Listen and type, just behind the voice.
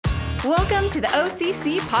Welcome to the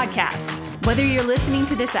OCC podcast. Whether you're listening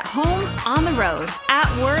to this at home, on the road, at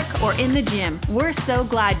work, or in the gym, we're so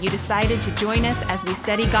glad you decided to join us as we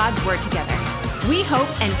study God's Word together. We hope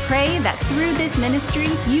and pray that through this ministry,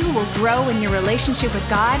 you will grow in your relationship with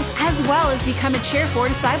God, as well as become a Chair 4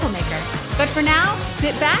 disciple maker. But for now,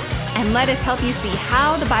 sit back and let us help you see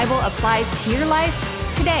how the Bible applies to your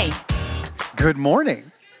life today. Good morning.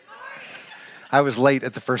 I was late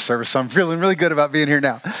at the first service, so I'm feeling really good about being here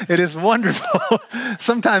now. It is wonderful.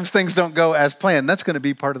 Sometimes things don't go as planned. That's going to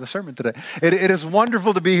be part of the sermon today. It is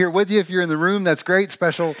wonderful to be here with you. If you're in the room, that's great.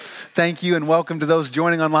 Special thank you and welcome to those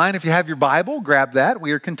joining online. If you have your Bible, grab that.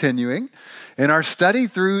 We are continuing in our study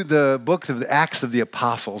through the books of the Acts of the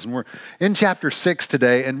Apostles. And we're in chapter 6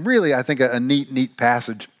 today, and really, I think, a neat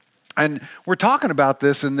passage. And we're talking about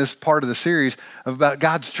this in this part of the series about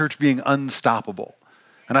God's church being unstoppable.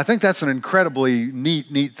 And I think that's an incredibly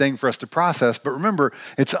neat thing for us to process. But remember,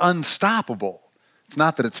 it's unstoppable. It's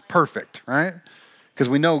not that it's perfect, right? Because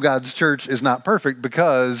we know God's church is not perfect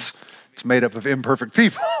because it's made up of imperfect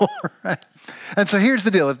people, right? And so here's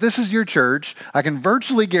the deal. If this is your church, I can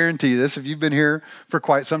virtually guarantee this, if you've been here for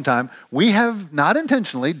quite some time, we have not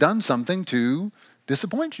intentionally done something to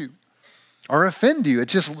disappoint you or offend you.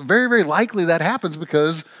 It's just very likely that happens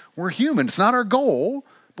because we're human. It's not our goal.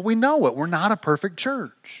 But we know it. We're not a perfect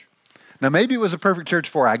church. Now, maybe it was a perfect church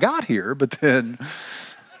before I got here, but then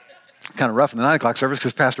kind of rough in the 9 o'clock service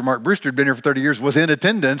because Pastor Mark Brewster had been here for 30 years, was in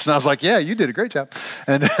attendance, and I was like, yeah, you did a great job.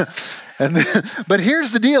 But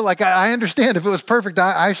here's the deal. Like, I understand if it was perfect,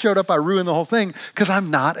 I showed up, I ruined the whole thing because I'm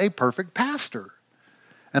not a perfect pastor.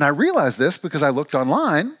 And I realized this because I looked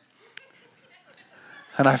online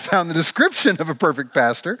and I found the description of a perfect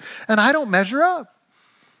pastor, and I don't measure up.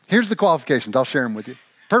 Here's the qualifications. I'll share them with you.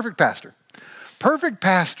 Perfect pastor. Perfect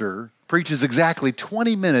pastor preaches exactly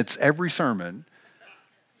 20 minutes every sermon,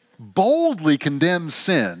 boldly condemns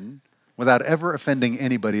sin without ever offending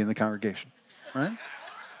anybody in the congregation, right?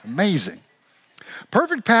 Amazing.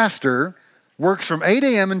 Perfect pastor works from 8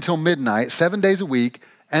 a.m. until midnight, 7 days a week,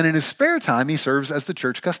 and in his spare time, he serves as the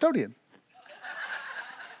church custodian.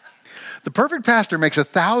 The perfect pastor makes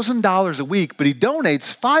 $1,000 a week, but he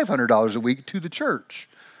donates $500 a week to the church,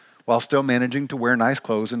 while still managing to wear nice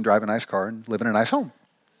clothes and drive a nice car and live in a nice home.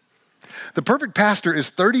 The perfect pastor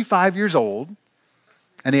is 35 years old,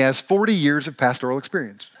 and he has 40 years of pastoral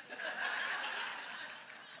experience.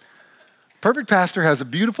 Perfect pastor has a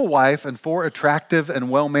beautiful wife and 4 attractive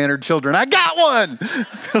and well-mannered children. I got one!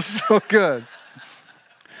 Feels so good.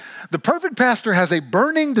 The perfect pastor has a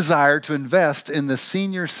burning desire to invest in the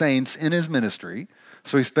senior saints in his ministry,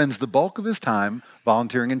 so he spends the bulk of his time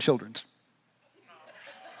volunteering in children's.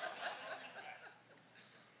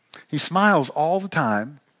 He smiles all the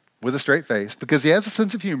time with a straight face because he has a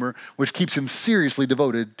sense of humor which keeps him seriously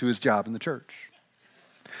devoted to his job in the church.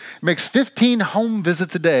 He makes 15 home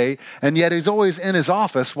visits a day, and yet he's always in his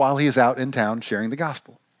office while he is out in town sharing the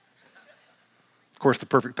gospel. Of course, the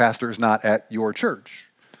perfect pastor is not at your church.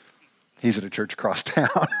 He's at a church across town.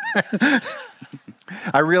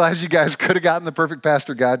 I realize you guys could have gotten the perfect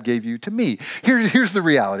pastor God gave you to me. Here's the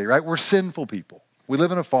reality, right? We're sinful people. We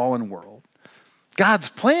live in a fallen world. God's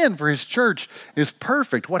plan for his church is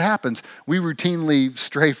perfect. What happens? We routinely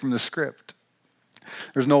stray from the script.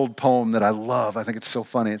 There's an old poem that I love. I think it's so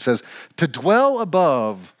funny. It says, "To dwell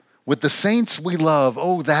above with the saints we love,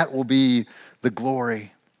 oh, that will be the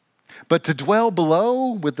glory. But to dwell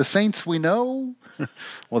below with the saints we know,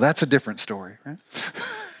 well, that's a different story, right?"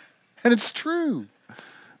 And it's true.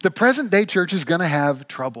 The present day church is going to have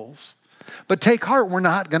troubles. But take heart, we're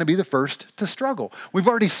not going to be the first to struggle. We've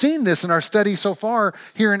already seen this in our study so far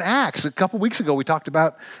here in Acts. A couple weeks ago, we talked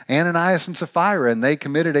about Ananias and Sapphira, and they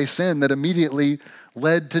committed a sin that immediately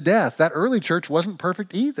led to death. That early church wasn't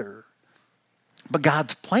perfect either. But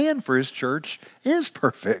God's plan for his church is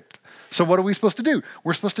perfect. So what are we supposed to do?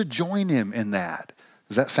 We're supposed to join him in that.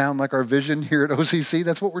 Does that sound like our vision here at OCC?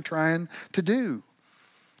 That's what we're trying to do.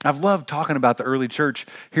 I've loved talking about the early church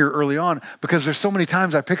here early on because there's so many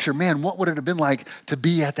times I picture, man, what would it have been like to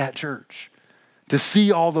be at that church? To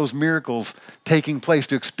see all those miracles taking place,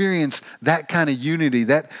 to experience that kind of unity,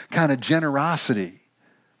 that kind of generosity.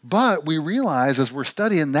 But we realize as we're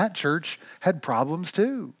studying that church had problems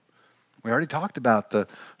too. We already talked about the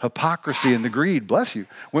hypocrisy and the greed, bless you.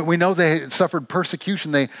 We know they suffered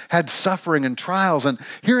persecution, they had suffering and trials. And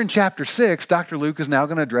here in chapter 6, Dr. Luke is now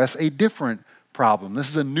going to address a different problem. This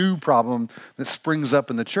is a new problem that springs up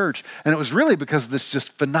in the church. And it was really because of this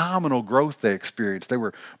just phenomenal growth they experienced. They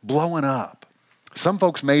were blowing up. Some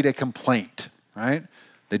folks made a complaint, right?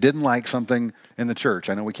 They didn't like something in the church.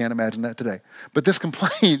 I know we can't imagine that today. But this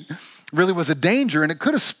complaint really was a danger, and it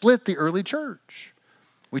could have split the early church.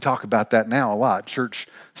 We talk about that now a lot, church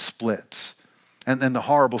splits. And then the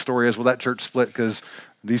horrible story is, well, that church split because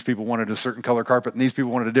these people wanted a certain color carpet and these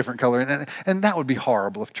people wanted a different color. And that would be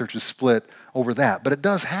horrible if churches split over that. But it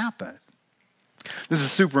does happen. This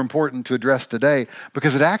is super important to address today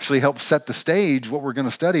because it actually helps set the stage, what we're going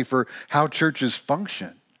to study, for how churches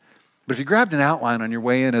function. But if you grabbed an outline on your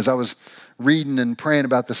way in, as I was reading and praying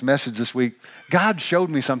about this message this week, God showed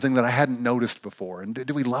me something that I hadn't noticed before. And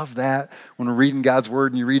do we love that? When we're reading God's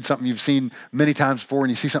word and you read something you've seen many times before and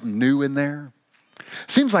you see something new in there?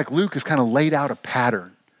 Seems like Luke has kind of laid out a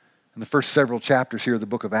pattern in the first several chapters here of the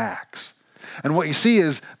book of Acts. And what you see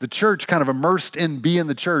is the church kind of immersed in being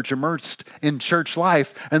the church, immersed in church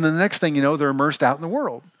life, and then the next thing you know, they're immersed out in the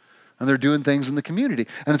world. And they're doing things in the community.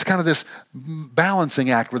 And it's kind of this balancing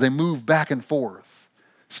act where they move back and forth.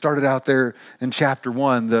 Started out there in chapter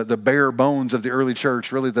 1, the bare bones of the early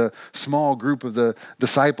church, really the small group of the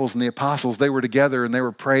disciples and the apostles. They were together and they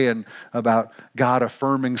were praying about God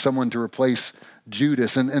affirming someone to replace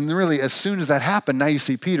Judas. And really, as soon as that happened, now you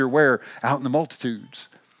see Peter where? Out in the multitudes.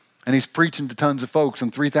 And he's preaching to tons of folks,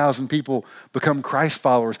 and 3,000 people become Christ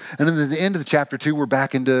followers. And then at the end of the chapter 2, we're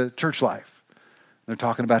back into church life. They're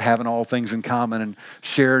talking about having all things in common and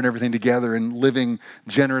sharing everything together and living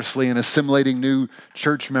generously and assimilating new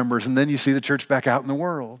church members. And then you see the church back out in the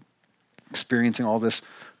world, experiencing all this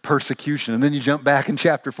persecution. And then you jump back in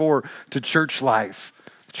chapter 4 to church life.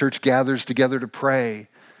 The church gathers together to pray.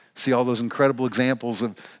 See all those incredible examples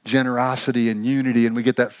of generosity and unity. And we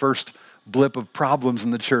get that first blip of problems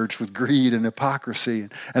in the church with greed and hypocrisy.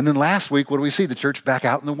 And then last week, what do we see? The church back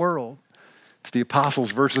out in the world. It's the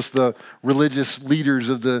apostles versus the religious leaders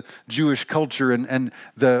of the Jewish culture. And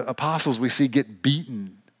the apostles we see get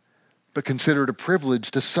beaten, but consider it a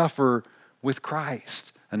privilege to suffer with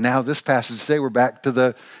Christ. And now this passage today, we're back to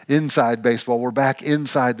the inside baseball. We're back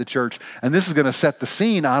inside the church. And this is going to set the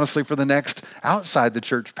scene, honestly, for the next outside the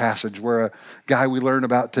church passage, where a guy we learn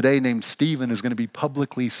about today named Stephen is going to be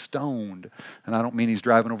publicly stoned. And I don't mean he's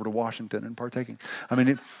driving over to Washington and partaking. I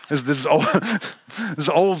mean, this is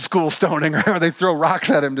old school stoning, right? Where they throw rocks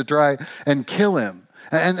at him to try and kill him.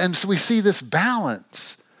 And so we see this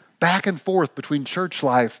balance back and forth between church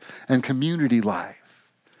life and community life.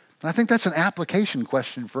 And I think that's an application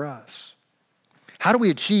question for us. How do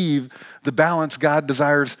we achieve the balance God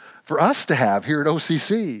desires for us to have here at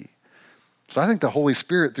OCC? So I think the Holy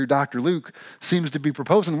Spirit, through Dr. Luke, seems to be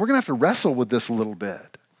proposing. We're going to have to wrestle with this a little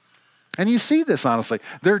bit. And you see this, honestly.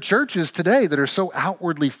 There are churches today that are so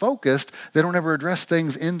outwardly focused, they don't ever address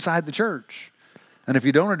things inside the church. And if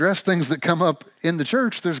you don't address things that come up in the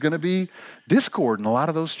church, there's going to be discord. And a lot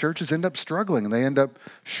of those churches end up struggling and they end up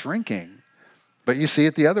shrinking. But you see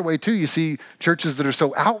it the other way too. You see churches that are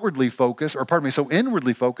so outwardly focused, so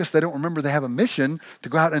inwardly focused, they don't remember they have a mission to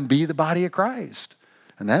go out and be the body of Christ.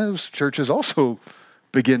 And those churches also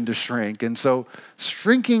begin to shrink. And so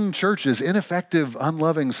shrinking churches, ineffective,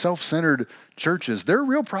 unloving, self-centered churches, they're a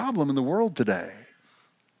real problem in the world today.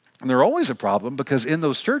 And they're always a problem because in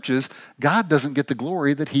those churches, God doesn't get the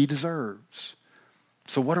glory that he deserves.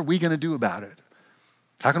 So what are we going to do about it?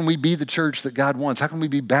 How can we be the church that God wants? How can we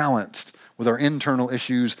be balanced with our internal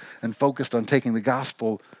issues and focused on taking the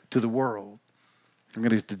gospel to the world? I'm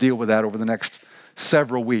going to have to deal with that over the next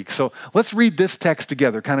several weeks. So let's read this text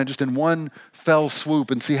together, kind of just in one fell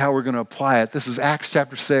swoop, and see how we're going to apply it. This is Acts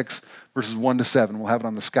chapter 6, verses 1 to 7. We'll have it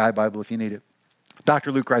on the Sky Bible if you need it.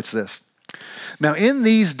 Dr. Luke writes this. Now in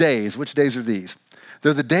these days, which days are these?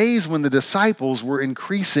 They're the days when the disciples were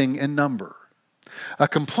increasing in number. A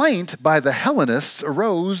complaint by the Hellenists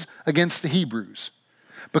arose against the Hebrews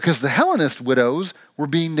because the Hellenist widows were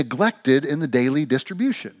being neglected in the daily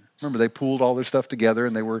distribution. Remember, they pooled all their stuff together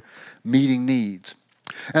and they were meeting needs.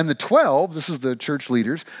 And the 12, this is the church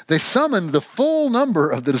leaders, they summoned the full number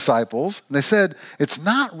of the disciples. And they said, it's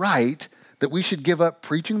not right that we should give up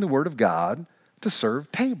preaching the word of God to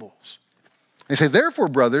serve tables. They say, therefore,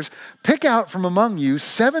 brothers, pick out from among you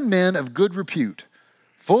 7 men of good repute,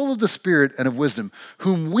 full of the Spirit and of wisdom,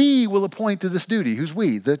 whom we will appoint to this duty. Who's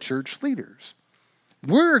we? The church leaders.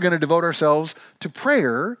 We're going to devote ourselves to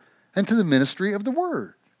prayer and to the ministry of the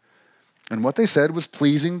word. And what they said was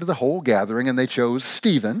pleasing to the whole gathering, and they chose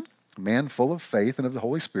Stephen, a man full of faith and of the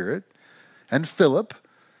Holy Spirit, and Philip,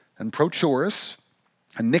 and Prochorus,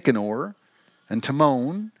 and Nicanor, and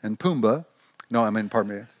Timon, and Parmenas,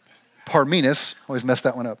 always mess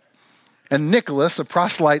that one up, and Nicholas, a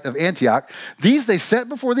proselyte of Antioch. These they set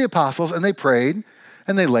before the apostles, and they prayed,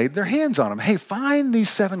 and they laid their hands on them. Hey, find these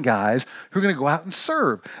 7 guys who are going to go out and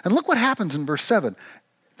serve. And look what happens in verse 7.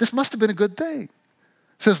 This must have been a good thing.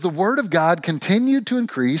 It says, the word of God continued to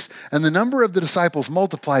increase, and the number of the disciples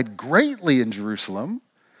multiplied greatly in Jerusalem,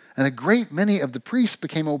 and a great many of the priests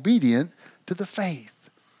became obedient to the faith.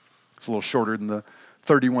 It's a little shorter than the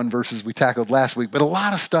 31 verses we tackled last week, but a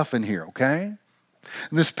lot of stuff in here, okay?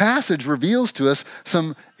 And this passage reveals to us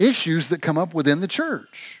some issues that come up within the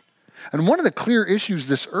church. And one of the clear issues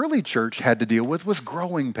this early church had to deal with was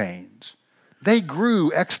growing pains. They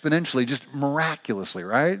grew exponentially, just miraculously,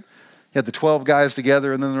 right? You had the 12 guys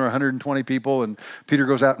together, and then there were 120 people, and Peter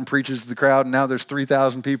goes out and preaches to the crowd, and now there's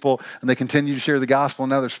 3,000 people, and they continue to share the gospel, and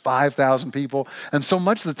now there's 5,000 people. And so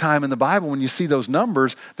much of the time in the Bible, when you see those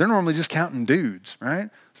numbers, they're normally just counting dudes, right?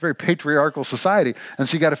 It's a very patriarchal society. And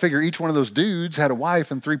so you got to figure each one of those dudes had a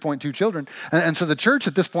wife and 3.2 children. And so the church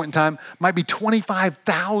at this point in time might be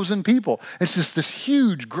 25,000 people. It's just this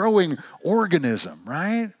huge growing organism,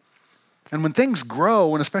 right? And when things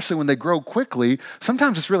grow, and especially when they grow quickly,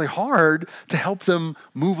 sometimes it's really hard to help them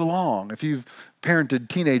move along. If you've parented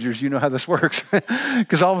teenagers, you know how this works, right?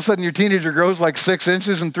 Because all of a sudden your teenager grows like 6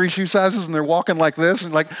 inches and 3 shoe sizes, and they're walking like this,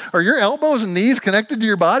 and like, are your elbows and knees connected to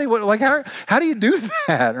your body? What, like, how do you do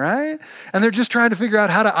that, right? And they're just trying to figure out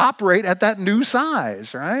how to operate at that new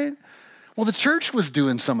size, right? Well, the church was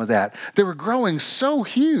doing some of that. They were growing so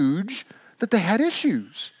huge that they had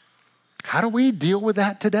issues. How do we deal with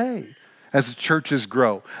that today as the churches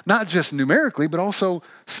grow? Not just numerically, but also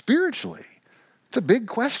spiritually. It's a big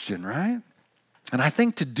question, right? And I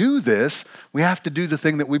think to do this, we have to do the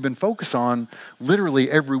thing that we've been focused on literally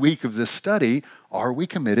every week of this study. Are we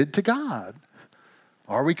committed to God?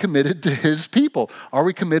 Are we committed to His people? Are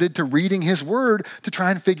we committed to reading His Word to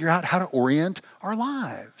try and figure out how to orient our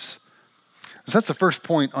lives? So that's the first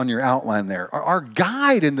point on your outline there. Our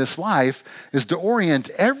guide in this life is to orient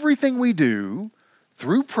everything we do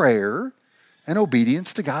through prayer and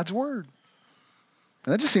obedience to God's Word.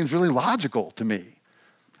 And that just seems really logical to me.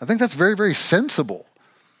 I think that's very, very sensible.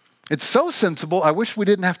 It's so sensible, I wish we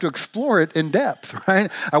didn't have to explore it in depth,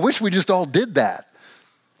 right? I wish we just all did that.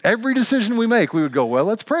 Every decision we make, we would go, well,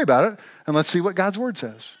 let's pray about it, and let's see what God's Word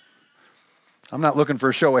says. I'm not looking for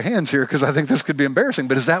a show of hands here because I think this could be embarrassing,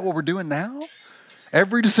 but is that what we're doing now?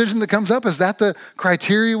 Every decision that comes up, is that the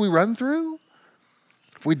criteria we run through?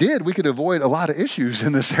 If we did, we could avoid a lot of issues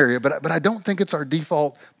in this area, but I don't think it's our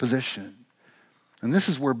default position. And this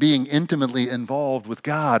is where being intimately involved with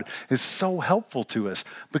God is so helpful to us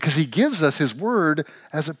because He gives us His Word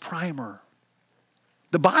as a primer.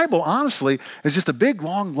 The Bible, honestly, is just a big,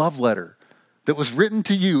 long love letter that was written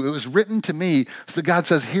to you. It was written to me so that God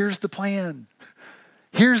says, here's the plan.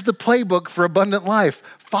 Here's the playbook for abundant life.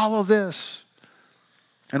 Follow this.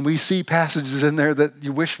 And we see passages in there that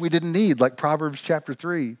you wish we didn't need, like Proverbs chapter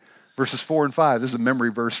 3, verses 4 and 5. This is a memory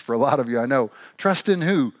verse for a lot of you, I know. Trust in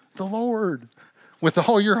who? The Lord, with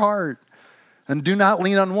all your heart. And do not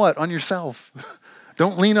lean on what? On yourself.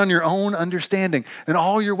 Don't lean on your own understanding. In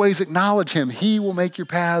all your ways acknowledge Him. He will make your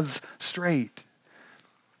paths straight.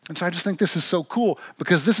 And so I just think this is so cool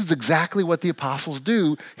because this is exactly what the apostles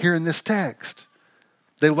do here in this text.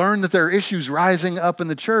 They learn that there are issues rising up in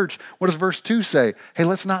the church. What does verse 2 say? Hey,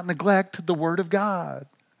 let's not neglect the Word of God.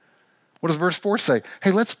 What does verse 4 say?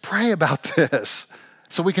 Hey, let's pray about this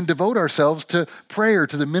so we can devote ourselves to prayer,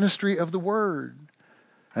 to the ministry of the Word.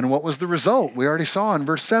 And what was the result? We already saw in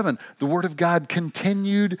verse 7, the Word of God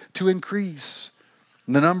continued to increase.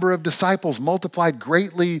 And the number of disciples multiplied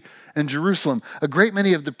greatly in Jerusalem. A great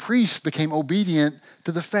many of the priests became obedient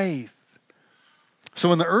to the faith. So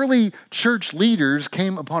when the early church leaders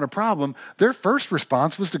came upon a problem, their first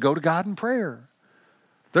response was to go to God in prayer.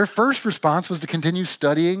 Their first response was to continue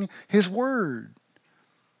studying His Word.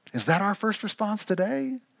 Is that our first response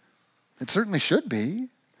today? It certainly should be.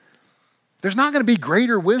 There's not going to be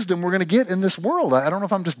greater wisdom we're going to get in this world. I don't know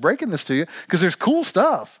if I'm just breaking this to you, because there's cool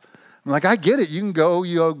stuff. I get it. You can go,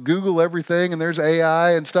 Google everything, and there's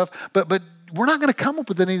AI and stuff, but we're not going to come up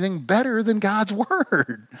with anything better than God's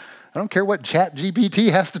Word. I don't care what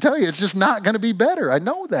ChatGPT has to tell you. It's just not going to be better. I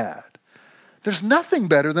know that. There's nothing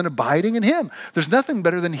better than abiding in Him. There's nothing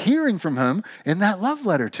better than hearing from Him in that love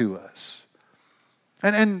letter to us.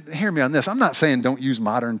 And hear me on this. I'm not saying don't use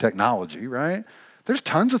modern technology, right? There's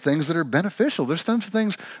tons of things that are beneficial. There's tons of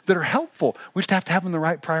things that are helpful. We just have to have them the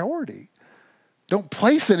right priority. Don't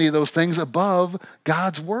place any of those things above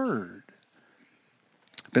God's Word.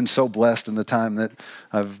 I've been so blessed in the time that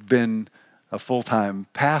I've been a full-time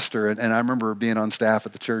pastor, and I remember being on staff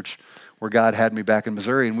at the church where God had me back in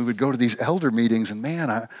Missouri, and we would go to these elder meetings, and man,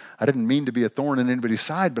 I didn't mean to be a thorn in anybody's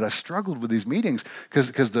side, but I struggled with these meetings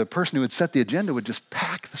because the person who would set the agenda would just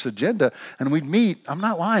pack this agenda, and we'd meet, I'm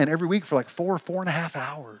not lying, every week for like 4.5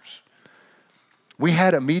 hours. We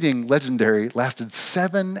had a meeting, legendary, lasted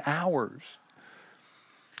 7 hours.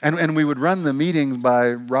 And we would run the meeting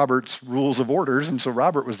by Robert's rules of orders. And so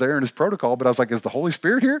Robert was there in his protocol, but I was like, is the Holy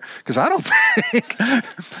Spirit here? Because I don't think,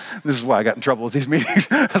 this is why I got in trouble with these meetings.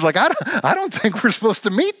 I was like, I don't think we're supposed to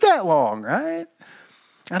meet that long, right?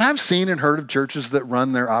 And I've seen and heard of churches that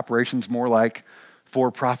run their operations more like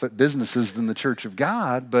for-profit businesses than the Church of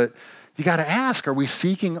God. But you got to ask, are we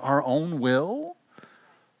seeking our own will?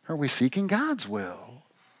 Or are we seeking God's will?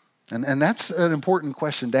 And that's an important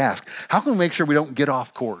question to ask. How can we make sure we don't get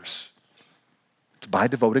off course? It's by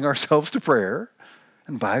devoting ourselves to prayer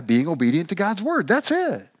and by being obedient to God's word. That's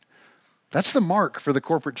it. That's the mark for the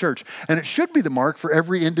corporate church. And it should be the mark for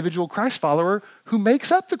every individual Christ follower who makes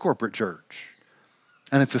up the corporate church.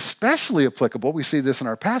 And it's especially applicable, we see this in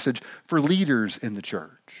our passage, for leaders in the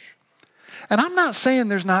church. And I'm not saying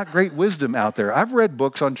there's not great wisdom out there. I've read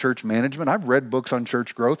books on church management. I've read books on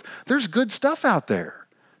church growth. There's good stuff out there.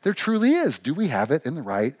 There truly is. Do we have it in the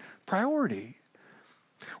right priority?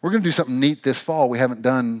 We're going to do something neat this fall we haven't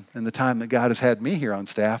done in the time that God has had me here on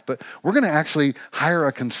staff, but we're going to actually hire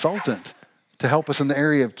a consultant to help us in the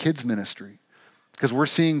area of kids ministry because we're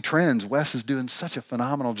seeing trends. Wes is doing such a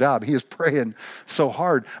phenomenal job. He is praying so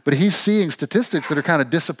hard, but he's seeing statistics that are kind of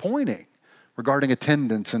disappointing regarding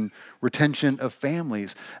attendance and retention of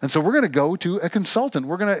families. And so we're going to go to a consultant.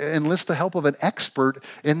 We're going to enlist the help of an expert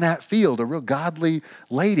in that field, a real godly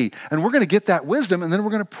lady. And we're going to get that wisdom, and then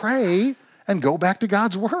we're going to pray and go back to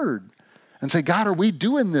God's word and say, God, are we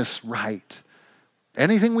doing this right?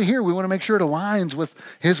 Anything we hear, we want to make sure it aligns with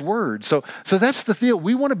his word. So that's the deal.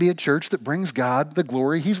 We want to be a church that brings God the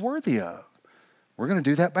glory he's worthy of. We're going to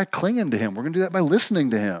do that by clinging to him. We're going to do that by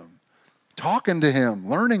listening to him, talking to him,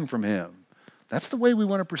 learning from him. That's the way we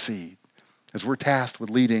want to proceed as we're tasked with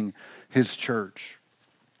leading his church.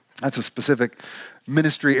 That's a specific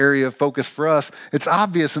ministry area of focus for us. It's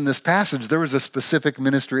obvious in this passage there was a specific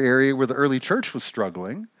ministry area where the early church was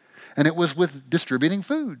struggling, and it was with distributing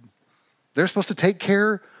food. They're supposed to take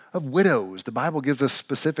care of widows. The Bible gives us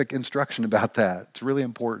specific instruction about that. It's really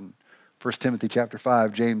important. 1 Timothy chapter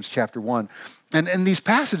 5, James chapter 1. And these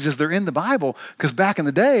passages, they're in the Bible because back in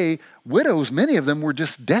the day, widows, many of them were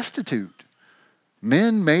just destitute.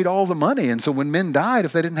 Men made all the money, and so when men died,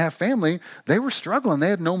 if they didn't have family, they were struggling.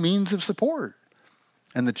 They had no means of support.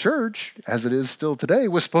 And the church, as it is still today,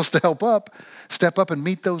 was supposed to step up and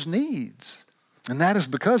meet those needs. And that is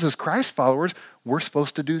because as Christ followers, we're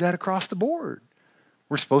supposed to do that across the board.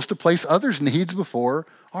 We're supposed to place others' needs before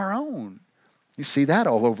our own. You see that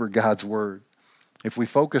all over God's word. If we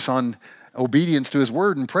focus on obedience to his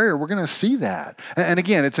word and prayer, we're going to see that. And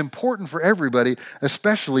again, it's important for everybody,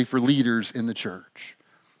 especially for leaders in the church.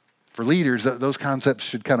 For leaders, those concepts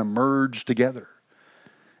should kind of merge together.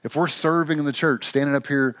 If we're serving in the church, standing up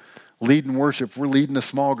here leading worship, if we're leading a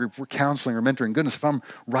small group, if we're counseling or mentoring, goodness, if I'm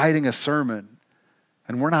writing a sermon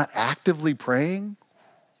and we're not actively praying,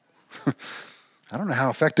 I don't know how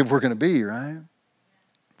effective we're going to be, right?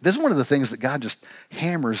 This is one of the things that God just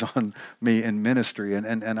hammers on me in ministry.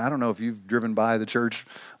 And I don't know if you've driven by the church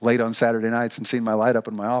late on Saturday nights and seen my light up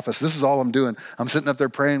in my office. This is all I'm doing. I'm sitting up there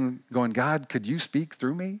praying, going, God, could you speak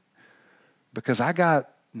through me? Because I got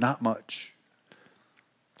not much.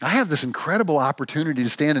 I have this incredible opportunity to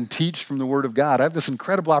stand and teach from the Word of God. I have this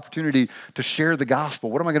incredible opportunity to share the gospel.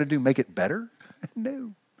 What am I going to do? Make it better?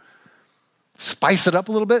 No. Spice it up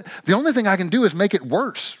a little bit? The only thing I can do is make it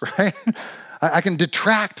worse, right? I can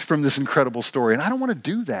detract from this incredible story, and I don't want to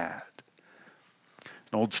do that.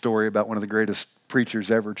 An old story about one of the greatest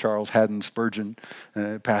preachers ever, Charles Haddon Spurgeon,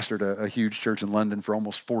 pastored a huge church in London for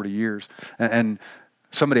almost 40 years. And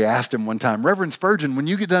somebody asked him one time, Reverend Spurgeon, when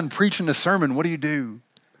you get done preaching a sermon, what do you do?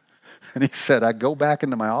 And he said, I go back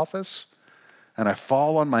into my office, and I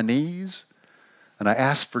fall on my knees, and I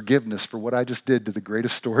ask forgiveness for what I just did to the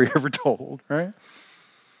greatest story ever told, right?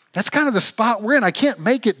 That's kind of the spot we're in. I can't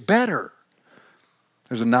make it better.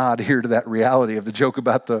 There's a nod here to that reality of the joke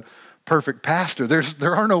about the perfect pastor.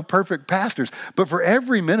 There are no perfect pastors, but for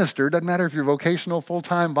every minister, doesn't matter if you're vocational,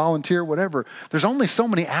 full-time, volunteer, whatever, there's only so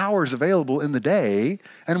many hours available in the day,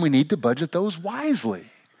 and we need to budget those wisely.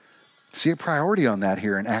 See a priority on that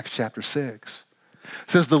here in Acts chapter 6.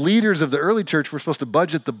 It says the leaders of the early church were supposed to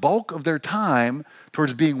budget the bulk of their time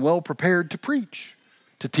towards being well prepared to preach,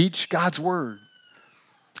 to teach God's word.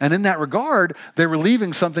 And in that regard, they were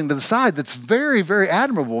leaving something to the side that's very, very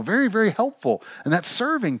admirable, very, very helpful, and that's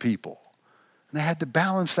serving people. And they had to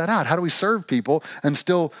balance that out. How do we serve people and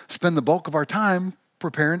still spend the bulk of our time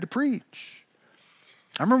preparing to preach?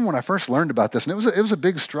 I remember when I first learned about this, and it was a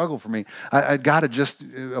big struggle for me. God had just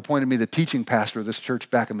appointed me the teaching pastor of this church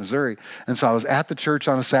back in Missouri. And so I was at the church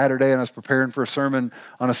on a Saturday, and I was preparing for a sermon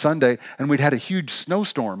on a Sunday, and we'd had a huge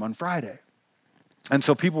snowstorm on Friday. And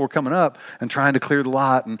so people were coming up and trying to clear the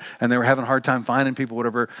lot, and they were having a hard time finding people,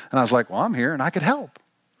 whatever. And I was like, well, I'm here, and I could help.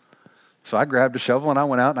 So I grabbed a shovel, and I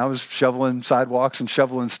went out, and I was shoveling sidewalks and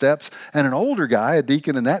shoveling steps. And an older guy, a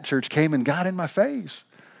deacon in that church, came and got in my face.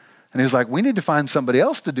 And he was like, we need to find somebody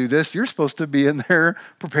else to do this. You're supposed to be in there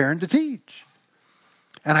preparing to teach.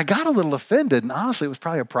 And I got a little offended, and honestly, it was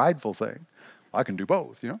probably a prideful thing. I can do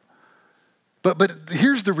both, But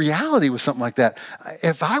here's the reality with something like that.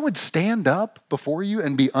 If I would stand up before you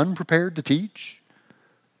and be unprepared to teach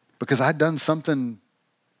because I'd done something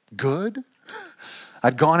good,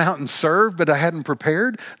 I'd gone out and served, but I hadn't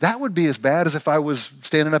prepared, that would be as bad as if I was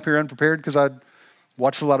standing up here unprepared because I'd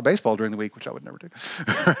watched a lot of baseball during the week, which I would never do.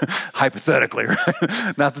 Hypothetically,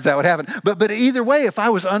 right? Not that would happen. But either way, if I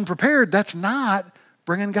was unprepared, that's not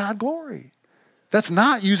bringing God glory. That's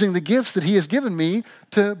not using the gifts that he has given me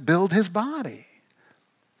to build his body.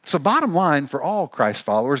 So bottom line for all Christ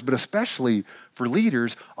followers, but especially for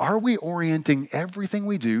leaders, are we orienting everything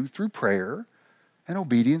we do through prayer and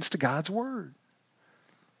obedience to God's word?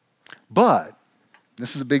 But,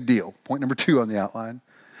 this is a big deal, point number 2 on the outline,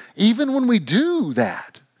 even when we do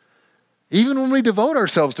that, even when we devote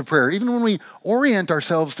ourselves to prayer, even when we orient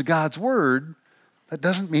ourselves to God's word, that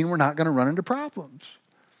doesn't mean we're not going to run into problems.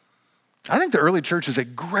 I think the early church is a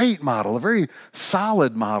great model, a very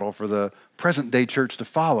solid model for the present day church to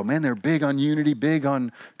follow. Man, they're big on unity, big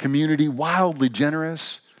on community, wildly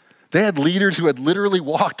generous. They had leaders who had literally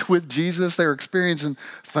walked with Jesus. They were experiencing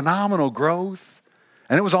phenomenal growth.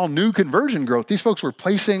 And it was all new conversion growth. These folks were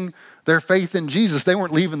placing their faith in Jesus. They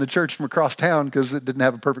weren't leaving the church from across town because it didn't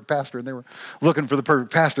have a perfect pastor and they were looking for the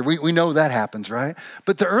perfect pastor. We know that happens, right?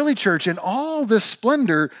 But the early church in all this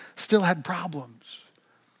splendor still had problems.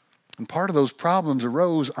 And part of those problems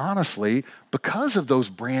arose, honestly, because of those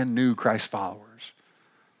brand new Christ followers.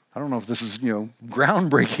 I don't know if this is,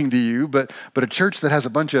 groundbreaking to you, but a church that has a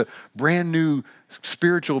bunch of brand new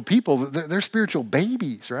spiritual people, they're spiritual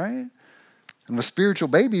babies, right? And with spiritual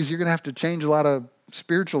babies, you're going to have to change a lot of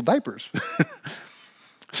spiritual diapers.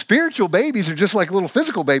 Spiritual babies are just like little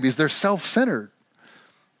physical babies. They're self-centered.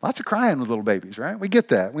 Lots of crying with little babies, right? We get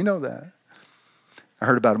that. We know that. I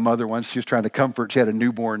heard about a mother once. She was trying to comfort. She had a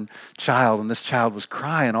newborn child, and this child was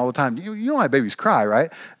crying all the time. You know how babies cry,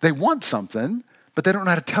 right? They want something, but they don't know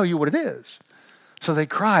how to tell you what it is. So they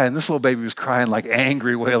cry, and this little baby was crying like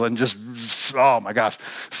angry wailing, just, oh my gosh,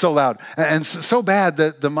 so loud. And so bad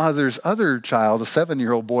that the mother's other child, a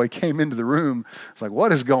 7-year-old boy, came into the room. It's like,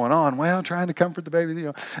 what is going on? Well, trying to comfort the baby.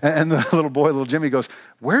 And the little boy, little Jimmy goes,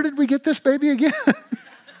 where did we get this baby again?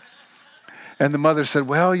 And the mother said,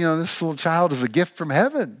 well, this little child is a gift from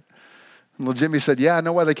heaven. And little Jimmy said, yeah, I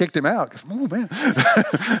know why they kicked him out. Because, oh man,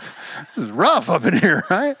 this is rough up in here,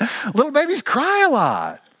 right? Little babies cry a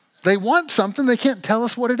lot. They want something, they can't tell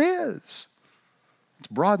us what it is. Let's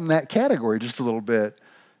broaden that category just a little bit.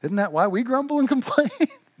 Isn't that why we grumble and complain?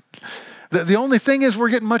 The only thing is we're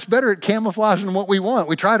getting much better at camouflaging what we want.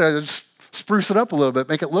 We try to spruce it up a little bit,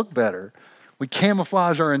 make it look better. We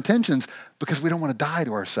camouflage our intentions because we don't want to die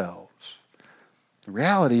to ourselves. The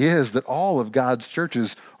reality is that all of God's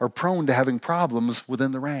churches are prone to having problems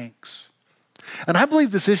within the ranks. And I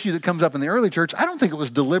believe this issue that comes up in the early church, I don't think it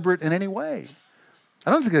was deliberate in any way. I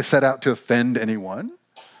don't think they set out to offend anyone.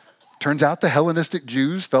 Turns out the Hellenistic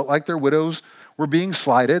Jews felt like their widows were being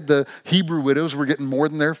slighted. The Hebrew widows were getting more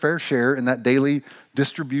than their fair share in that daily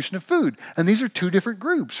distribution of food. And these are two different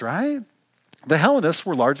groups, right? The Hellenists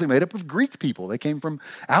were largely made up of Greek people. They came from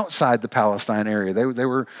outside the Palestine area. They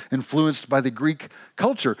were influenced by the Greek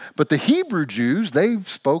culture. But the Hebrew Jews, they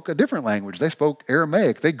spoke a different language. They spoke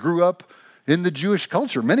Aramaic. They grew up in the Jewish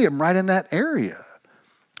culture, many of them right in that area.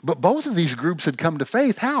 But both of these groups had come to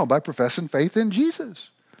faith. How? By professing faith in Jesus.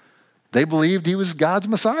 They believed he was God's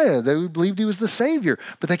Messiah. They believed he was the Savior.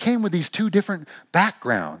 But they came with these two different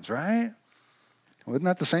backgrounds, right? Well, isn't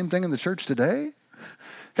that the same thing in the church today?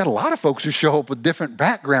 Got a lot of folks who show up with different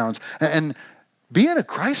backgrounds. And being a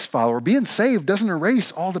Christ follower, being saved, doesn't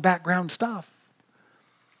erase all the background stuff.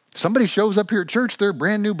 Somebody shows up here at church, they're a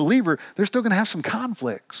brand new believer, they're still going to have some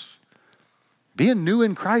conflicts. Being new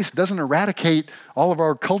in Christ doesn't eradicate all of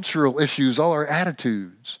our cultural issues, all our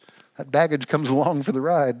attitudes. That baggage comes along for the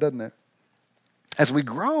ride, doesn't it? As we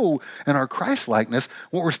grow in our Christ-likeness,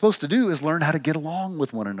 what we're supposed to do is learn how to get along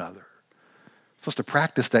with one another. We're supposed to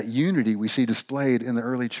practice that unity we see displayed in the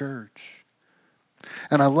early church.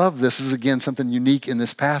 And I love this. This is, again, something unique in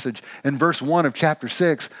this passage. In verse 1 of chapter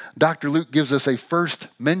 6, Dr. Luke gives us a first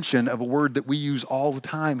mention of a word that we use all the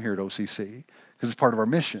time here at OCC because it's part of our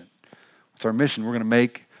mission. It's our mission. We're going to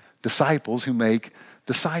make disciples who make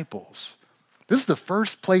disciples. This is the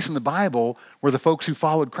first place in the Bible where the folks who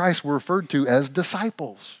followed Christ were referred to as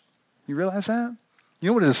disciples. You realize that? You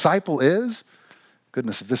know what a disciple is?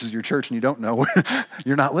 Goodness, if this is your church and you don't know,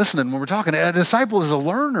 you're not listening when we're talking. A disciple is a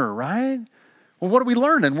learner, right? Well, what are we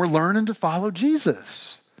learning? We're learning to follow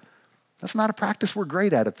Jesus. That's not a practice we're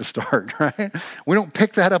great at the start, right? We don't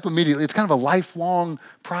pick that up immediately. It's kind of a lifelong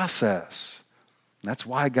process. That's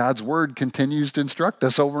why God's word continues to instruct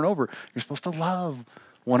us over and over. You're supposed to love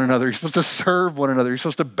one another. You're supposed to serve one another. You're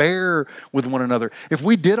supposed to bear with one another. If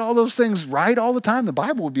we did all those things right all the time, the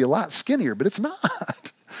Bible would be a lot skinnier, but it's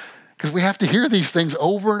not. Because we have to hear these things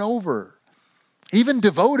over and over. Even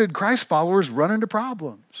devoted Christ followers run into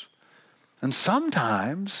problems. And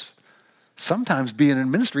sometimes being in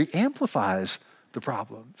ministry amplifies the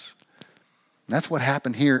problems. And that's what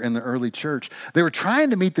happened here in the early church. They were trying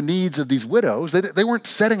to meet the needs of these widows. They weren't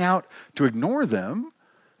setting out to ignore them,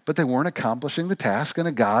 but they weren't accomplishing the task in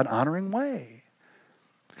a God-honoring way.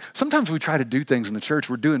 Sometimes we try to do things in the church,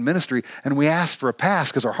 we're doing ministry, and we ask for a pass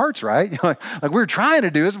because our heart's right. Like we were trying to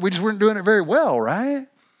do it, we just weren't doing it very well, right?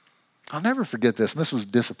 I'll never forget this, and this was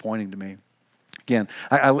disappointing to me. Again,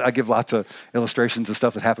 I give lots of illustrations of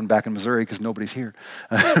stuff that happened back in Missouri because nobody's here.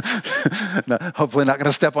 No, hopefully not going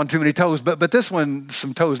to step on too many toes, but this one,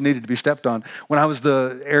 some toes needed to be stepped on. When I was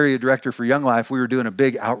the area director for Young Life, we were doing a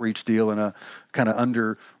big outreach deal in a kind of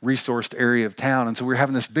under-resourced area of town, and so we were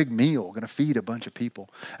having this big meal, going to feed a bunch of people.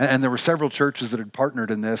 And there were several churches that had partnered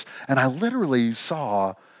in this, and I literally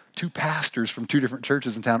saw two pastors from two different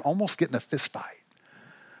churches in town almost get in a fist fight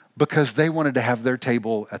because they wanted to have their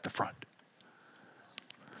table at the front.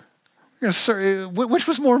 Which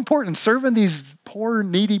was more important, serving these poor,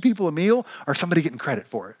 needy people a meal or somebody getting credit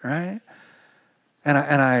for it, right? And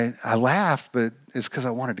I laughed, but it's because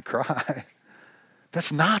I wanted to cry.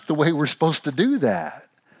 That's not the way we're supposed to do that.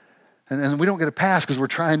 And we don't get a pass because we're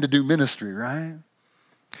trying to do ministry, right?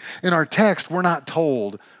 In our text, we're not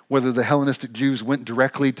told whether the Hellenistic Jews went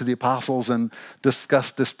directly to the apostles and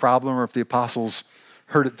discussed this problem or if the apostles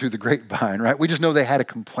heard it through the grapevine, right? We just know they had a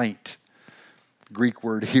complaint. Greek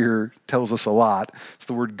word here tells us a lot. It's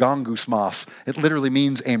the word gongusmos. It literally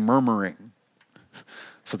means a murmuring.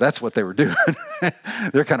 So that's what they were doing.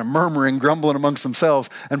 They're kind of murmuring, grumbling amongst themselves,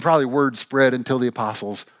 and probably word spread until the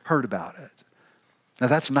apostles heard about it. Now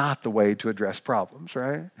that's not the way to address problems,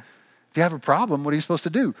 right? If you have a problem, what are you supposed to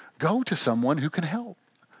do? Go to someone who can help.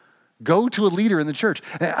 Go to a leader in the church.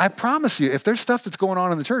 And I promise you, if there's stuff that's going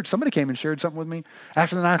on in the church, somebody came and shared something with me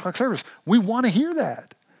after the 9 o'clock service. We want to hear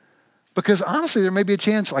that. Because honestly, there may be a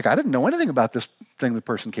chance, like I didn't know anything about this thing the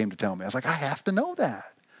person came to tell me. I was like, I have to know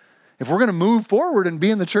that. If we're going to move forward and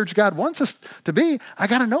be in the church God wants us to be, I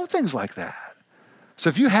got to know things like that. So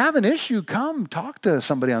if you have an issue, come talk to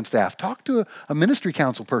somebody on staff. Talk to a ministry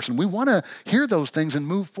council person. We want to hear those things and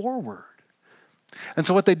move forward. And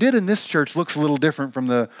so what they did in this church looks a little different from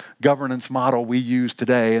the governance model we use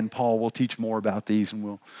today, and Paul will teach more about these, and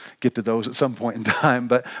we'll get to those at some point in time.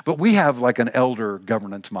 But we have like an elder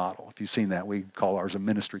governance model. If you've seen that, we call ours a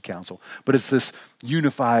ministry council. But it's this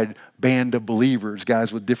unified band of believers,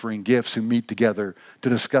 guys with differing gifts who meet together to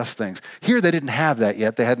discuss things. Here they didn't have that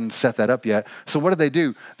yet. They hadn't set that up yet. So what did they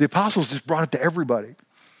do? The apostles just brought it to everybody.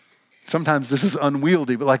 Sometimes this is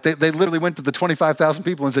unwieldy, but like they literally went to the 25,000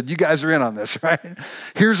 people and said, you guys are in on this, right?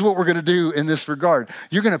 Here's what we're going to do in this regard.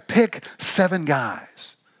 You're going to pick 7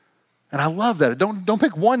 guys. And I love that. Don't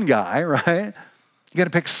pick one guy, right? You're going to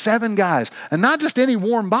pick 7 guys. And not just any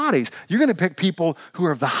warm bodies. You're going to pick people who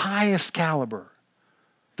are of the highest caliber,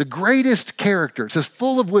 the greatest character. It says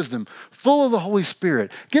full of wisdom, full of the Holy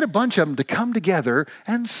Spirit. Get a bunch of them to come together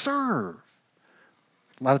and serve.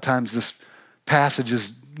 A lot of times this passage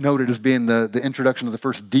is noted as being the introduction of the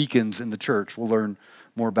first deacons in the church. We'll learn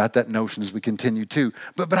more about that notion as we continue too.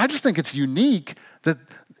 But I just think it's unique that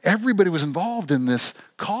everybody was involved in this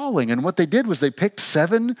calling. And what they did was they picked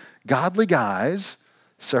 7 godly guys,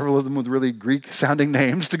 several of them with really Greek-sounding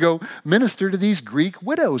names, to go minister to these Greek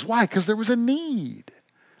widows. Why? Because there was a need.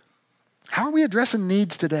 How are we addressing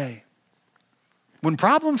needs today? When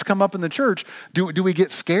problems come up in the church, do we get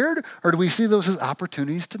scared, or do we see those as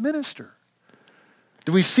opportunities to minister?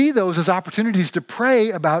 Do we see those as opportunities to pray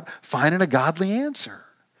about finding a godly answer?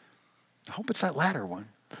 I hope it's that latter one.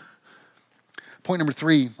 Point number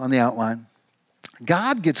 3 on the outline.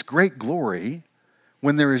 God gets great glory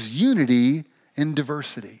when there is unity in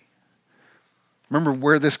diversity. Remember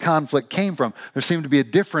where this conflict came from. There seemed to be a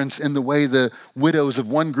difference in the way the widows of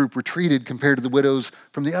one group were treated compared to the widows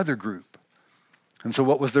from the other group. And so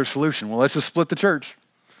what was their solution? Well, let's just split the church.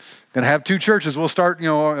 Going to have two churches. We'll start,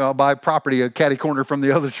 I'll buy property, a catty corner from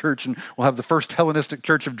the other church, and we'll have the first Hellenistic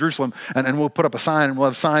church of Jerusalem, and we'll put up a sign, and we'll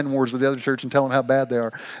have sign wars with the other church and tell them how bad they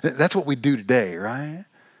are. That's what we do today, right?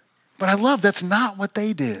 But I love that's not what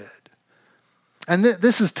they did. And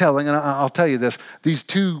this is telling, and I'll tell you this, these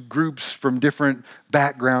two groups from different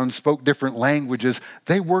backgrounds spoke different languages.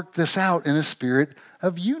 They worked this out in a spirit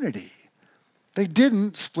of unity. They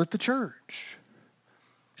didn't split the church.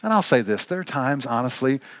 And I'll say this, there are times,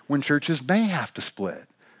 honestly, when churches may have to split.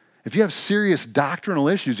 If you have serious doctrinal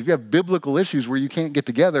issues, if you have biblical issues where you can't get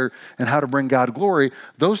together and how to bring God glory,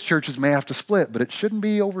 those churches may have to split, but it shouldn't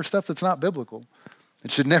be over stuff that's not biblical. It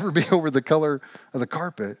should never be over the color of the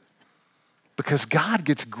carpet. Because God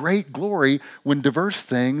gets great glory when diverse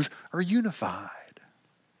things are unified.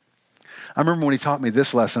 I remember when he taught me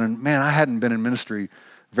this lesson, and man, I hadn't been in ministry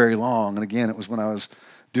very long. And again, it was when I was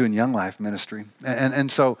doing Young Life ministry. And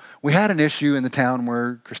so we had an issue in the town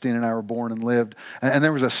where Christine and I were born and lived. And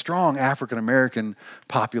there was a strong African-American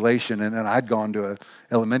population. And I'd gone to an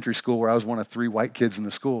elementary school where I was one of 3 white kids in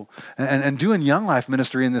the school. And doing Young Life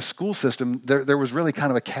ministry in this school system, there was really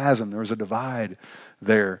kind of a chasm. There was a divide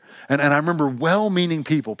there. And I remember well-meaning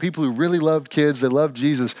people who really loved kids, they loved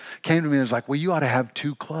Jesus, came to me and was like, well, you ought to have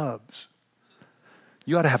 2 clubs.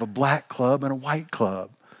 You ought to have a black club and a white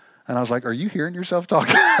club. And I was like, are you hearing yourself talk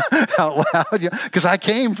out loud? Because I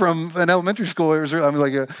came from an elementary school. I was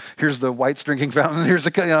like, here's the whites drinking fountain. Here's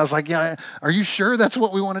the, I was like, yeah, are you sure that's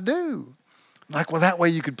what we want to do? Like, well, that way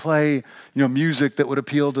you could play, music that would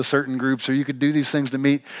appeal to certain groups, or you could do these things to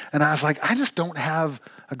meet. And I was like, I just don't have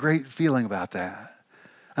a great feeling about that.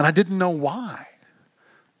 And I didn't know why.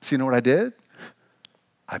 So you know what I did?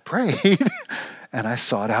 I prayed and I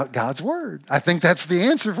sought out God's word. I think that's the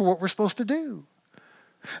answer for what we're supposed to do.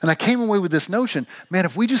 And I came away with this notion, man,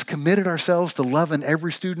 if we just committed ourselves to loving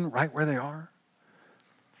every student right where they are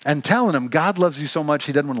and telling them God loves you so much,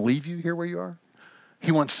 he doesn't want to leave you here where you are.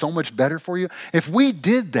 He wants so much better for you. If we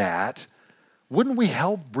did that, wouldn't we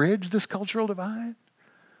help bridge this cultural divide?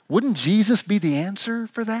 Wouldn't Jesus be the answer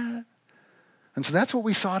for that? And so that's what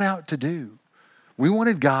we sought out to do. We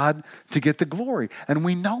wanted God to get the glory. And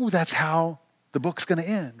we know that's how the book's going to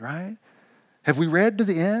end, right? Have we read to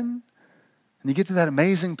the end? And you get to that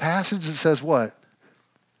amazing passage that says what?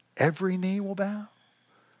 Every knee will bow.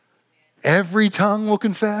 Every tongue will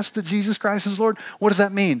confess that Jesus Christ is Lord. What does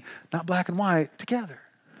that mean? Not black and white, together.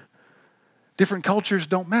 Different cultures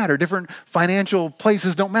don't matter. Different financial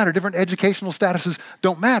places don't matter. Different educational statuses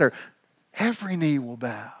don't matter. Every knee will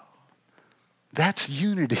bow. That's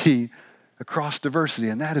unity across diversity,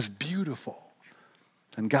 and that is beautiful.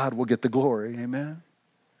 And God will get the glory, amen?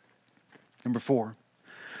 Number 4,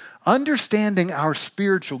 understanding our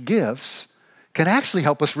spiritual gifts can actually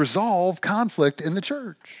help us resolve conflict in the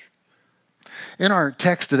church. In our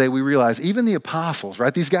text today, we realize even the apostles,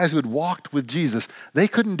 right, these guys who had walked with Jesus, they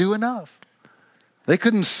couldn't do enough. They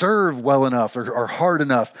couldn't serve well enough or hard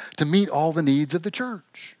enough to meet all the needs of the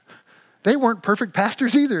church. They weren't perfect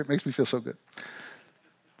pastors either. It makes me feel so good.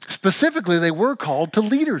 Specifically, they were called to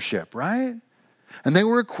leadership, right? And they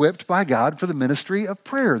were equipped by God for the ministry of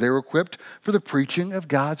prayer. They were equipped for the preaching of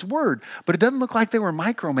God's word. But it doesn't look like they were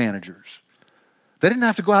micromanagers. They didn't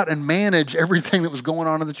have to go out and manage everything that was going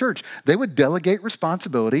on in the church. They would delegate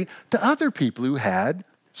responsibility to other people who had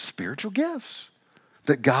spiritual gifts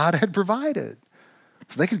that God had provided.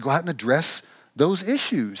 So they could go out and address those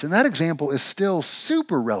issues. And that example is still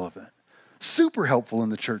super relevant, super helpful in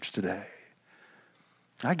the church today.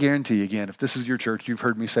 I guarantee you, again, if this is your church, you've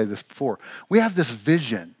heard me say this before. We have this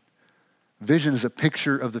vision. Vision is a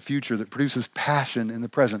picture of the future that produces passion in the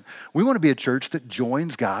present. We want to be a church that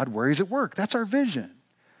joins God where he's at work. That's our vision.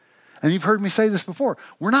 And you've heard me say this before.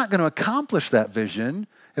 We're not going to accomplish that vision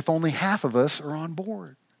if only half of us are on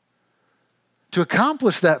board. To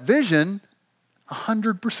accomplish that vision,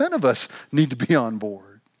 100% of us need to be on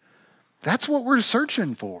board. That's what we're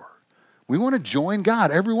searching for. We want to join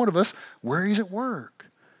God, every one of us, where he's at work,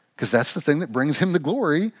 because that's the thing that brings him the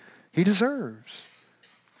glory he deserves.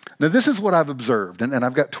 Now, this is what I've observed, and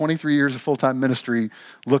I've got 23 years of full-time ministry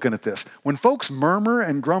looking at this. When folks murmur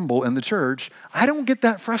and grumble in the church, I don't get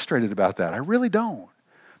that frustrated about that. I really don't,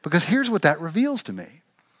 because here's what that reveals to me.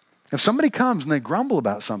 If somebody comes and they grumble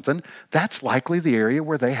about something, that's likely the area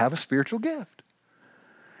where they have a spiritual gift.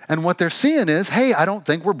 And what they're seeing is, hey, I don't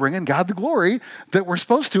think we're bringing God the glory that we're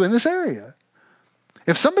supposed to in this area.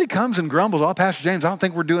 If somebody comes and grumbles, oh, Pastor James, I don't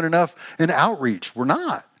think we're doing enough in outreach. We're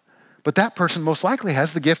not. But that person most likely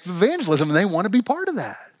has the gift of evangelism and they want to be part of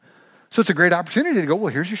that. So it's a great opportunity to go,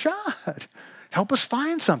 well, here's your shot. Help us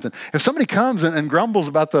find something. If somebody comes and grumbles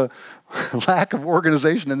about the lack of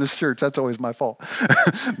organization in this church, that's always my fault.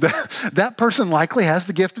 That person likely has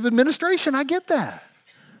the gift of administration. I get that.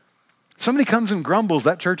 If somebody comes and grumbles,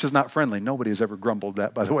 that church is not friendly. Nobody has ever grumbled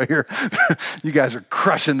that, by the way, here. You guys are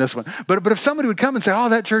crushing this one. But if somebody would come and say, oh,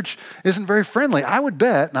 that church isn't very friendly, I would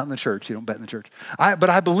bet, not in the church, you don't bet in the church, but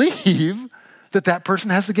I believe that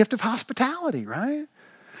person has the gift of hospitality, right?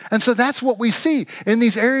 And so that's what we see in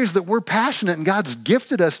these areas that we're passionate and God's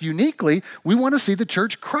gifted us uniquely. We want to see the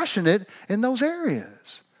church crushing it in those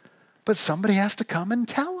areas. But somebody has to come and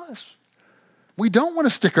tell us. We don't want to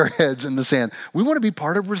stick our heads in the sand. We want to be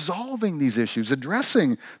part of resolving these issues,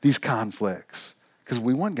 addressing these conflicts, because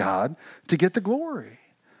we want God to get the glory.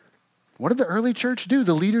 What did the early church do?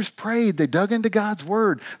 The leaders prayed. They dug into God's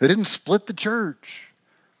word. They didn't split the church.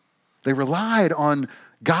 They relied on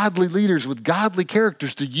godly leaders with godly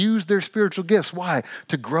characters to use their spiritual gifts. Why?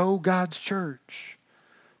 To grow God's church.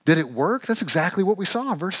 Did it work? That's exactly what we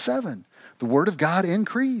saw. Verse 7. The word of God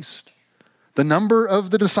increased. The number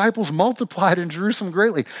of the disciples multiplied in Jerusalem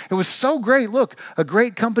greatly. It was so great. Look, a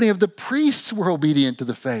great company of the priests were obedient to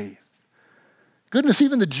the faith. Goodness,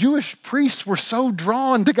 even the Jewish priests were so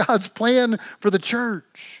drawn to God's plan for the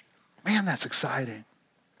church. Man, that's exciting.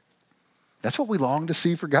 That's what we long to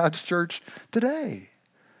see for God's church today.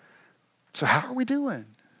 So how are we doing?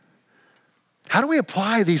 How do we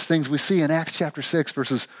apply these things we see in Acts chapter 6,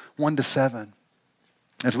 verses 1 to 7,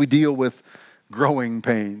 as we deal with growing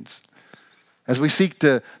pains, as we seek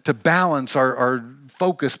to balance our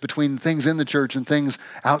focus between things in the church and things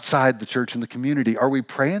outside the church and the community? Are we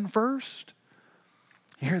praying first?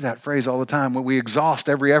 You hear that phrase all the time when we exhaust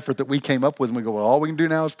every effort that we came up with and we go, well, all we can do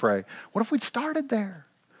now is pray. What if we'd started there?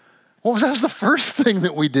 That was the first thing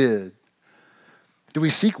that we did? Do we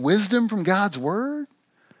seek wisdom from God's word?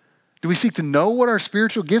 Do we seek to know what our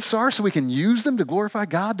spiritual gifts are so we can use them to glorify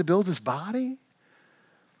God, to build his body?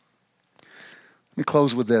 Let me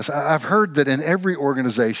close with this. I've heard that in every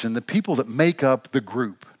organization, the people that make up the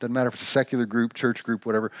group, doesn't matter if it's a secular group, church group,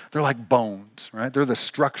 whatever, they're like bones, right? They're the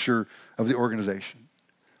structure of the organization.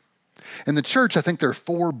 In the church, I think there are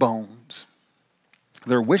 4 bones.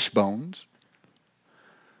 There are wishbones.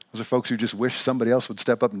 Those are folks who just wish somebody else would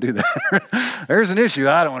step up and do that. There's an issue.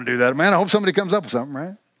 I don't want to do that. Man, I hope somebody comes up with something,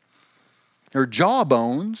 right? There are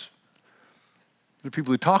jawbones. There are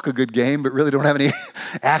people who talk a good game but really don't have any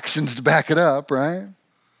actions to back it up, right?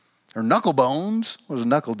 Or knuckle bones. What does a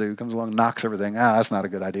knuckle do? Comes along and knocks everything. That's not a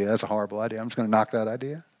good idea. That's a horrible idea. I'm just going to knock that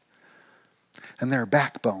idea. And there are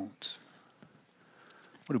backbones.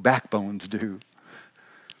 What do backbones do?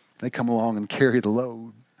 They come along and carry the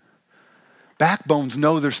load. Backbones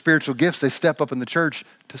know their spiritual gifts. They step up in the church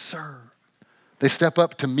to serve. They step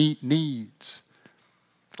up to meet needs,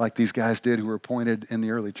 like these guys did who were appointed in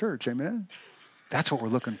the early church. Amen? That's what we're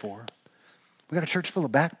looking for. We got a church full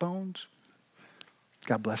of backbones.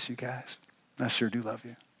 God bless you guys. I sure do love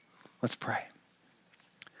you. Let's pray.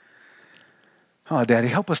 Oh, Daddy,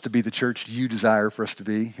 help us to be the church you desire for us to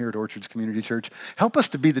be here at Orchards Community Church. Help us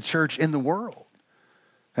to be the church in the world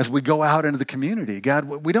as we go out into the community. God,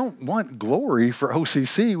 we don't want glory for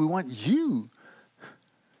OCC. We want you.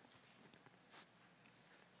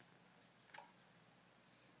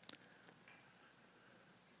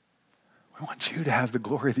 We want you to have the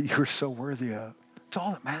glory that you're so worthy of. It's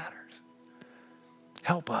all that matters.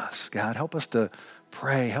 Help us, God. Help us to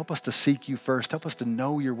pray. Help us to seek you first. Help us to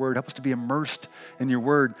know your word. Help us to be immersed in your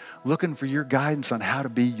word, looking for your guidance on how to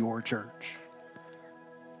be your church.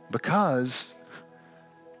 Because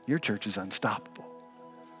your church is unstoppable.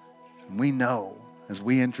 And we know as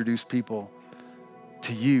we introduce people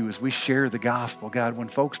to you, as we share the gospel, God, when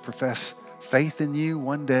folks profess faith in you,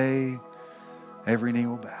 one day every knee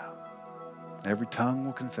will bow. Every tongue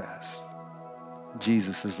will confess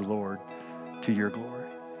Jesus is the Lord, to your glory.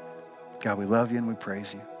 God, we love you and we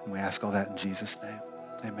praise you. And we ask all that in Jesus' name.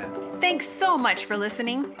 Amen. Thanks so much for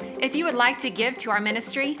listening. If you would like to give to our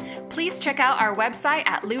ministry, please check out our website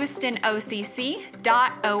at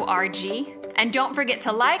lewistonocc.org. And don't forget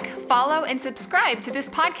to like, follow, and subscribe to this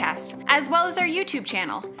podcast, as well as our YouTube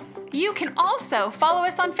channel. You can also follow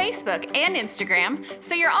us on Facebook and Instagram,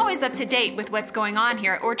 so you're always up to date with what's going on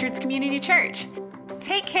here at Orchards Community Church.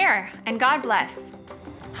 Take care, and God bless.